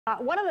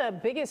One of the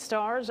biggest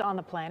stars on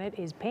the planet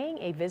is paying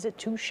a visit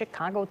to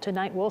Chicago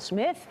tonight. Will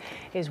Smith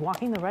is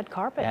walking the red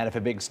carpet. And if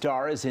a big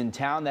star is in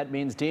town, that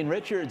means Dean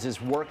Richards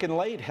is working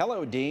late.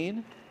 Hello,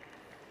 Dean.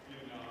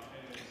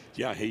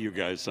 Yeah, hey, you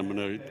guys. I'm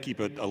going to keep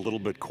it a little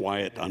bit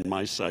quiet on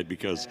my side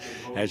because,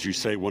 as you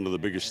say, one of the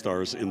biggest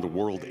stars in the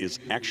world is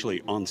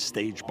actually on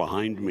stage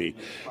behind me.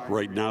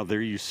 Right now,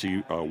 there you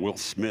see Will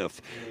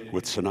Smith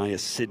with Saniyya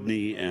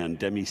Sidney and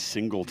Demi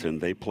Singleton.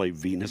 They play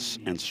Venus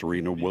and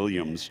Serena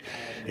Williams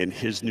in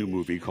his new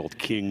movie called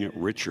King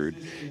Richard.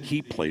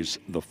 He plays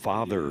the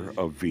father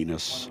of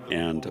Venus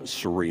and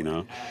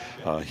Serena.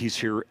 He's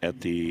here at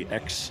the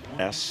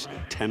XS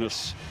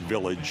Tennis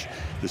Village,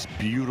 this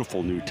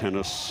beautiful new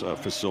tennis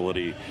facility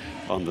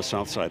on the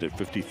south side at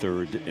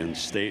 53rd and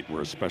State,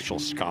 where a special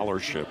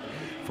scholarship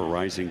for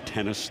rising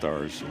tennis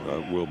stars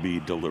will be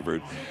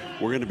delivered.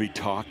 We're going to be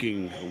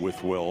talking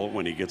with Will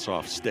when he gets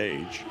off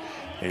stage,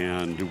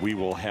 and we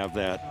will have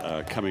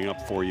that coming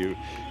up for you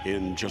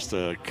in just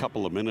a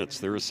couple of minutes.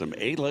 There is some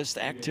A-list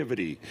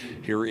activity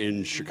here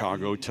in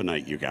Chicago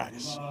tonight, you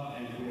guys.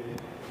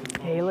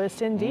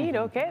 A-list indeed.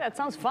 Okay, that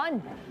sounds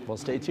fun. Well,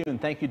 stay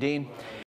tuned. Thank you, Dean.